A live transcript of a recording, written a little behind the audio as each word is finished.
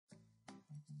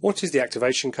What is the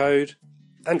activation code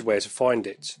and where to find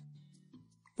it?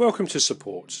 Welcome to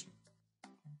support.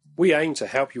 We aim to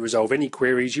help you resolve any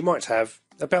queries you might have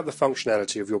about the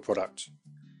functionality of your product.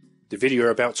 The video you're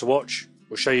about to watch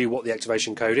will show you what the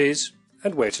activation code is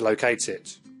and where to locate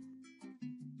it.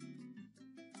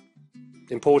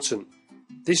 Important: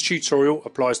 this tutorial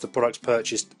applies to products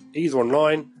purchased either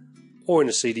online or in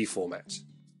a CD format.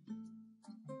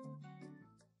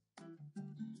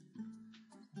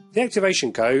 The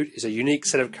activation code is a unique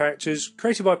set of characters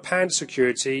created by Panda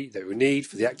Security that you need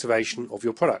for the activation of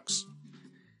your products.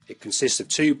 It consists of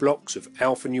two blocks of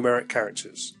alphanumeric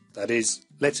characters, that is,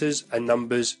 letters and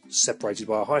numbers separated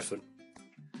by a hyphen.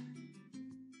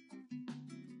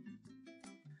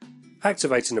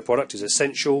 Activating the product is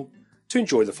essential to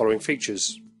enjoy the following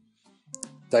features: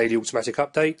 daily automatic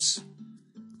updates,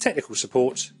 technical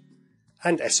support,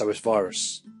 and SOS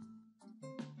virus.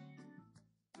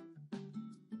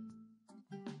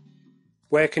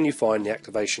 Where can you find the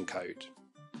activation code?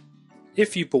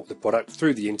 If you bought the product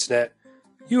through the internet,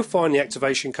 you will find the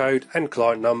activation code and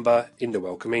client number in the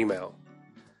welcome email.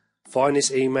 Find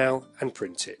this email and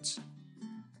print it.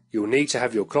 You will need to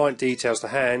have your client details to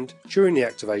hand during the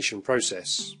activation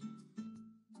process.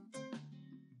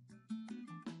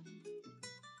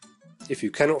 If you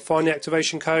cannot find the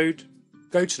activation code,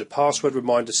 go to the password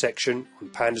reminder section on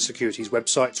Panda Security's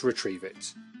website to retrieve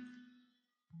it.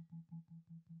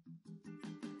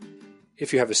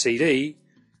 If you have a CD,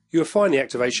 you will find the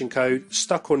activation code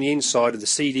stuck on the inside of the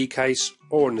CD case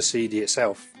or on the CD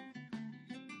itself.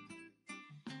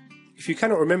 If you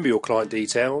cannot remember your client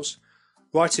details,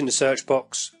 write in the search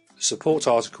box the support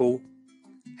article,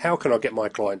 "How can I get my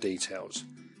client details?"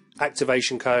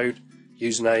 activation code,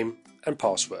 username and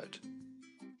password.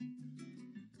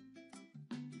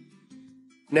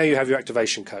 Now you have your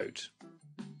activation code.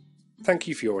 Thank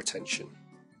you for your attention.